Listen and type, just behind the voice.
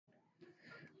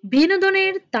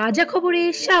বিনোদনের তাজা খবরে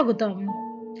স্বাগতম।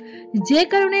 যে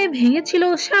কারণে ভেঙেছিল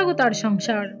স্বাগতার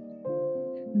সংসার।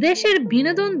 দেশের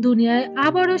বিনোদন দুনিয়ায়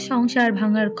আবারও সংসার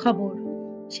ভাঙার খবর।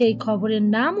 সেই খবরের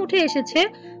নাম উঠে এসেছে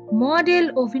মডেল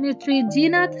অভিনেত্রী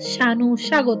জিনাত শানু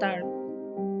স্বাগতার।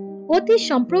 অতি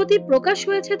সম্প্রতি প্রকাশ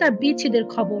হয়েছে তার বিচ্ছেদের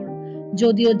খবর।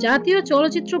 যদিও জাতীয়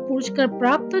চলচ্চিত্র পুরস্কার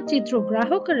প্রাপ্ত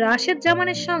চিত্রগ্রাহক রাশেদ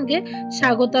জামানের সঙ্গে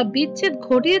স্বাগতা বিচ্ছেদ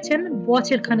ঘটিয়েছেন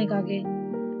বছরখানেক আগে।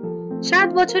 7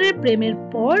 বছরের প্রেমের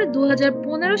পর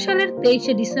 2015 সালের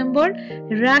 23 ডিসেম্বর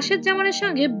রাশেদ জামানের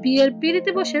সঙ্গে বিয়ের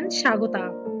পিঁড়িতে বসেন স্বাগতা।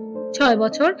 6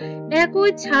 বছর একই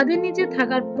ছাদের নিচে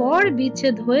থাকার পর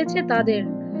বিচ্ছেদ হয়েছে তাদের,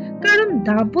 কারণ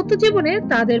দাম্পত্য জীবনে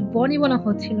তাদের বনিবনা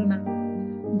হচ্ছিল না।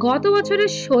 গত বছরের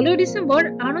 16 ডিসেম্বর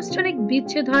আনুষ্ঠানিক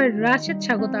বিচ্ছেদ হয় রাশেদ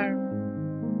স্বাগতার।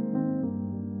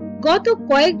 গত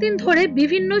কয়েকদিন ধরে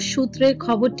বিভিন্ন সূত্রে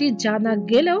খবরটি জানা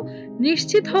গেলেও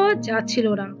নিশ্চিত হওয়া যাচ্ছিল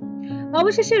না।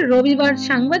 অবশেষে রবিবার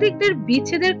সাংবাদিকদের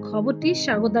বিচ্ছেদের খবরটি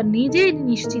স্বাগতা নিজেই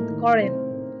নিশ্চিত করেন।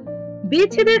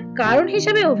 বিচ্ছেদের কারণ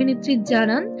হিসেবে অভিনেত্রী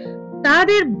জানান,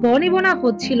 তাদের বনিবনা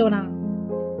হচ্ছিল না,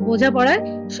 বোঝাপড়ায়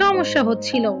সমস্যা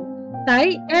হচ্ছিল, তাই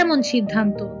এমন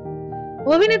সিদ্ধান্ত।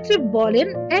 অভিনেত্রী বলেন,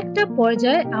 একটা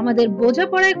পর্যায়ে আমাদের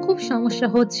বোঝাপড়ায় খুব সমস্যা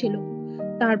হচ্ছিল,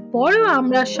 তারপরেও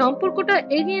আমরা সম্পর্কটা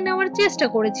এগিয়ে নেওয়ার চেষ্টা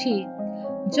করেছি।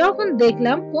 যখন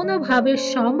দেখলাম কোনোভাবে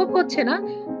সম্ভব হচ্ছে না,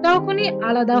 তখনই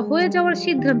আলাদা হয়ে যাওয়ার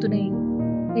সিদ্ধান্ত নেই।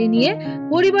 এ নিয়ে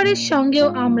পরিবারের সঙ্গেও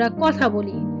আমরা কথা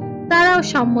বলি, তারাও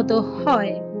সম্মত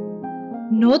হয়।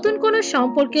 নতুন কোনো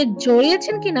সম্পর্কে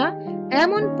জড়িয়েছেন কিনা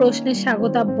এমন প্রশ্নে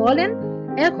স্বাগতা বলেন,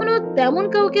 এখনো তেমন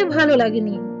কাউকে ভালো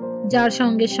লাগেনি যার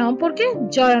সঙ্গে সম্পর্কে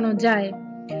জড়ানো যায়।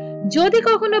 যদি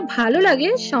কখনো ভালো লাগে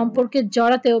সম্পর্কে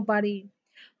জড়াতেও পারি।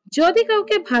 যদি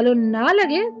কাউকে ভালো না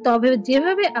লাগে তবে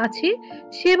যেভাবে আছি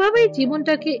সেভাবেই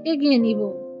জীবনটাকে এগিয়ে নিব।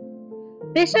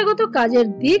 পেশাগত কাজের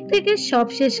দিক থেকে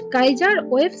সবশেষ কাইজার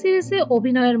ওয়েব সিরিজে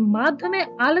অভিনয়ের মাধ্যমে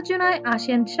আলোচনায়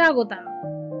আসেন স্বাগতা।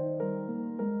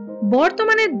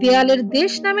 বর্তমানে দেয়ালের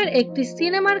দেশ নামের একটি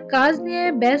সিনেমার কাজ নিয়ে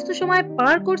ব্যস্ত সময়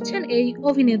পার করছেন এই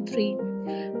অভিনেত্রী,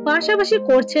 পাশাপাশি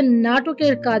করছেন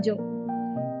নাটকের কাজও।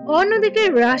 অন্যদিকে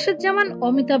রাশেদ জামান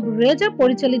অমিতাভ রেজা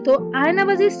পরিচালিত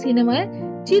আয়নাবাজি সিনেমায়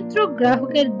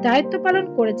চিত্রগ্রাহকের দায়িত্ব পালন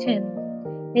করেছেন।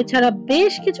 এছাড়া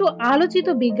বেশ কিছু আলোচিত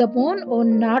বিজ্ঞাপন ও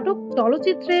নাটক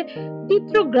চলচ্চিত্রে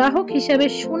চিত্রগ্রাহক হিসেবে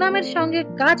সুনামের সঙ্গে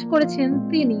কাজ করেছেন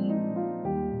তিনি।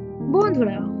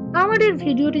 বন্ধুরা, আমাদের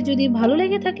ভিডিওটি যদি ভালো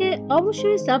লেগে থাকে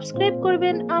অবশ্যই সাবস্ক্রাইব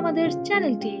করবেন আমাদের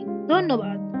চ্যানেলটি।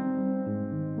 ধন্যবাদ।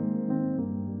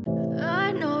 I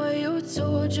know you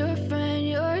told your friend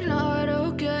you're not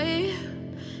okay,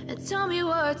 and tell me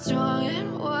what's wrong and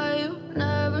why you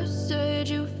never said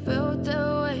you felt that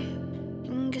way.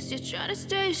 Guess you're trying to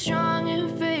stay strong and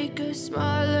fake a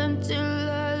smile until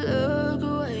I look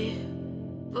away.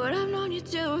 But I've known you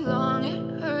too long, it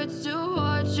hurts to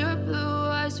watch your blue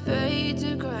eyes fade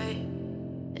to gray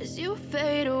as you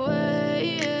fade away,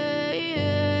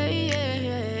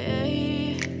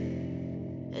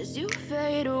 as you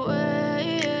fade away.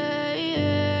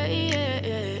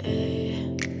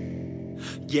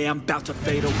 Yeah, I'm about to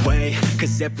fade away,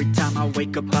 'cause every time I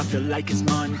wake up I feel like it's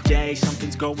Monday.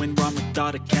 Something's going wrong with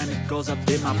all the chemicals up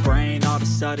in my brain. All of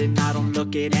a sudden I don't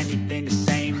look at anything the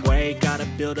same way. Gotta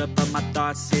build up of my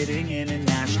thoughts sitting in an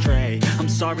ashtray.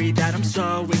 I'm sorry that I'm so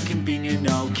inconvenient,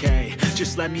 okay.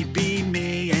 Just let me be me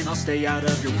and I'll stay out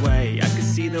of your way. I can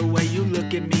see the way you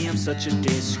look at me, I'm such a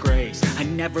disgrace. I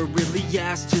never really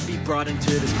asked to be brought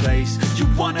into this place. You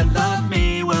wanna love me?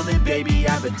 Well then baby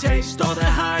I have a taste. All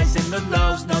the highs and the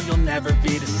lows, no you'll never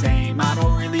be the same. I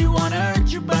don't really wanna hurt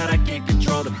you but I can't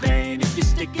control the pain. If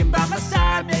you're sticking by my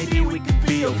side maybe we could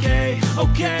be okay.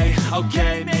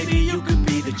 Okay, maybe you could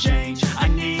be the change I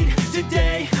need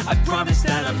today. I promise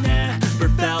that I've never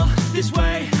felt this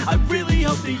way. I really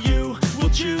hope that you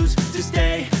will choose to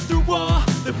stay through all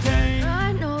the pain. I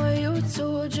know you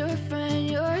told your friend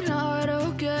you're not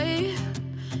okay,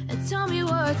 and tell me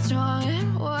what's wrong and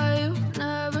why you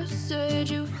never said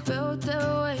you felt that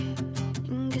way.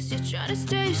 Guess you're trying to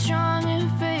stay strong and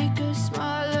fake a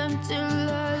smile until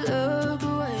I look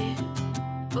away.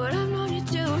 But I've known you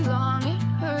too long, it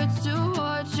hurts to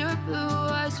watch your blue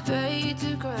eyes fade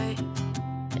to gray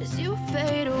as you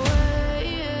fade away.